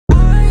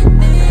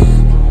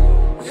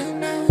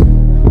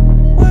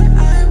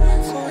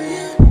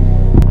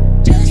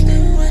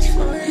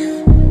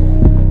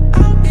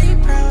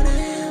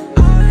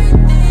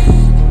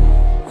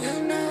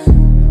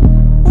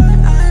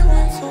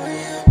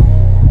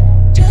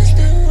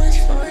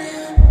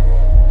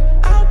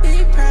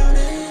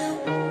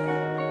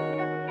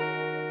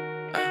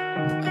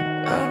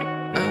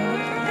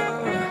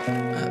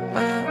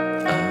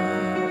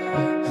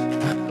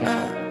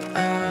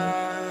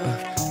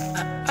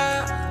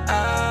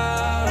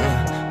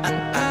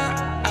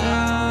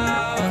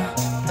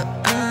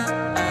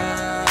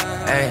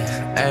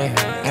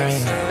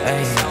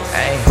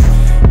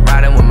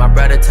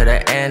to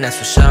the end, that's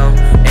for sure.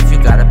 If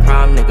you got a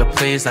problem, nigga,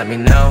 please let me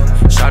know.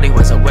 Shawty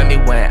wasn't with me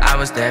when I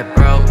was dead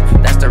broke.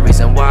 That's the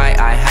reason why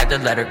I had to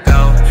let her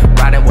go.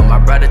 Riding with my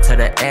brother to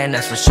the end,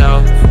 that's for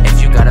sure.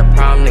 If you got a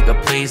problem, nigga,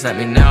 please let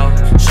me know.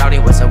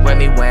 Shawty wasn't with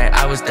me when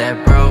I was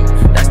dead broke.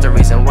 That's the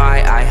reason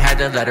why I had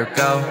to let her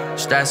go.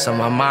 Stress on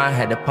my mind,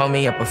 had to pull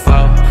me up before.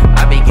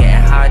 I be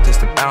getting high just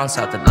to bounce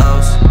out the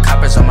lows.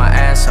 Coppers on my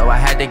ass, so I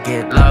had to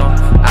get low.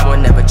 I would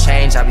never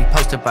change, I be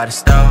posted by the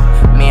stove.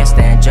 Me and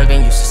Stan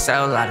Juggin used to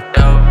sell a lot of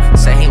dope.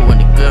 Say he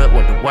wanted good,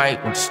 want the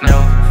white, want the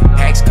snow.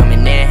 Packs coming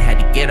in, had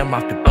to get him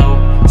off the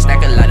boat.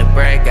 Stack a lot of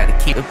bread, gotta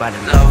keep it by the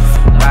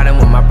loaf. Riding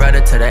with my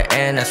brother to the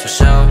end, that's for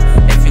sure.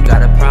 If you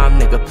got a problem,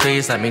 nigga,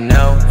 please let me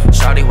know.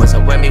 Shawty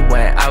wasn't with me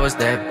when I was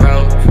dead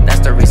broke. That's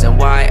the reason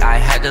why I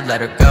had to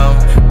let her go.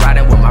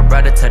 Riding with my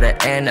brother to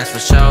the end, that's for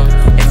sure.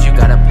 If you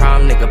got a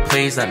problem, nigga,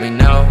 please let me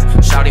know.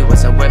 Shawty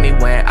wasn't with me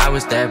when I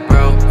was dead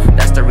broke.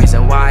 That's the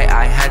reason why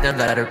I had to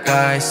let her go.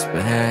 I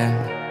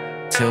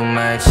spend too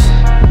much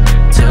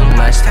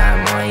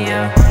time on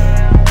you.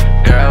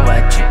 Girl,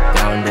 what you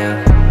gon' do?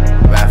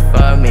 Rap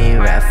for me,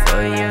 rap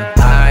for you.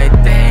 I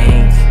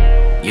think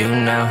you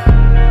know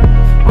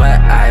what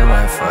I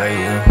want for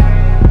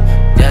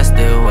you. Just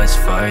do what's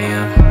for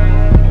you.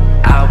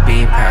 I'll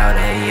be proud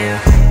of you.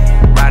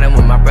 Riding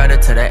with my brother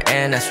to the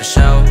end, that's for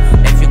sure.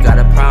 If you got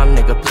a problem,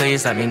 nigga,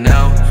 please let me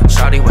know.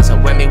 Shawty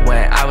wasn't with me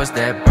when I was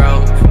dead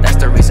broke. That's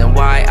the reason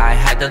why I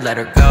had to let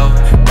her go.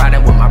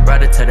 Riding with my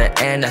brother to the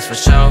end, that's for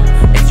sure.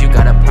 If you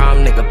got a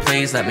problem, nigga,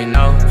 please let me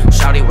know.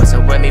 Shawty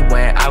wasn't with me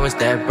when I was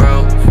dead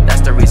broke.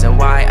 That's the reason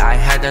why I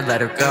had to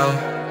let her go.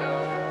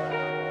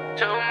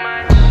 Too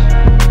much.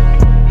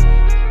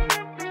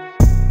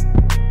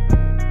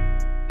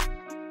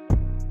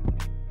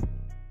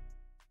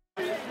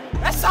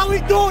 That's how we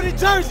do it in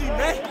Jersey,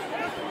 man.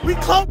 We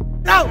close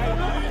out.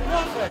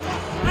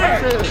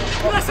 Hey,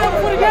 let's have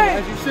it for the game.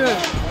 As you should.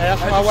 Hey,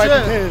 that's my wife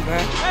and kids,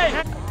 man.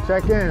 Hey.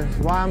 Check in. That's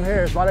why I'm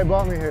here. That's why they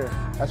brought me here.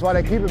 That's why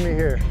they keeping me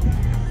here.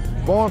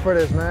 Born for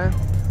this, man.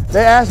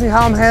 They asked me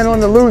how I'm handling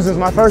the losers.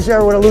 My first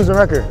year with a losing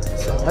record.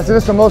 I said,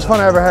 this is the most fun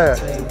I ever had.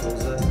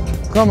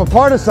 So I'm a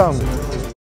part of something.